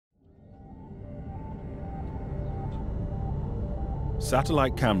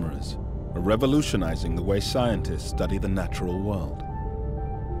Satellite cameras are revolutionizing the way scientists study the natural world.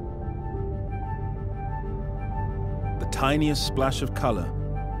 The tiniest splash of color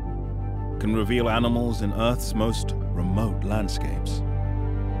can reveal animals in Earth's most remote landscapes.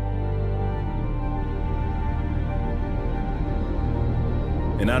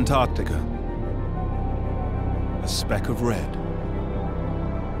 In Antarctica, a speck of red.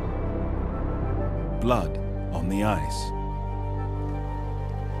 Blood on the ice.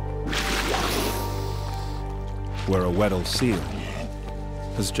 Where a Weddell seal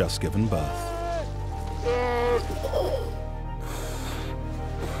has just given birth.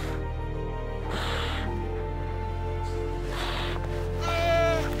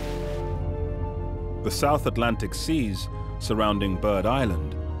 The South Atlantic seas surrounding Bird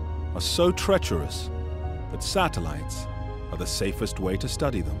Island are so treacherous that satellites are the safest way to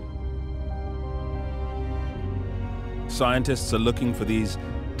study them. Scientists are looking for these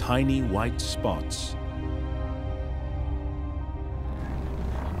tiny white spots.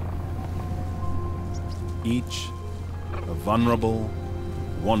 Each a vulnerable,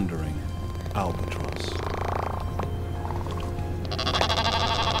 wandering albatross.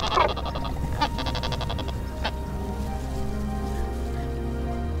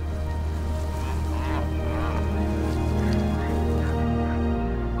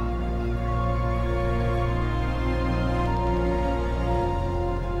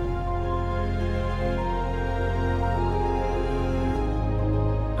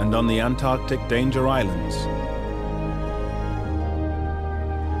 And on the Antarctic Danger Islands,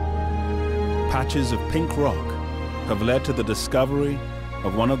 patches of pink rock have led to the discovery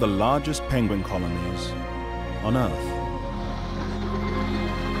of one of the largest penguin colonies on Earth.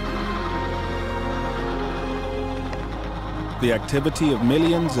 The activity of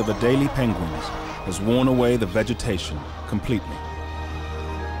millions of Adelie penguins has worn away the vegetation completely.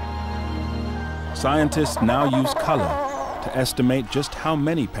 Scientists now use color to estimate just how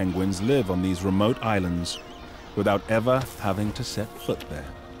many penguins live on these remote islands without ever having to set foot there.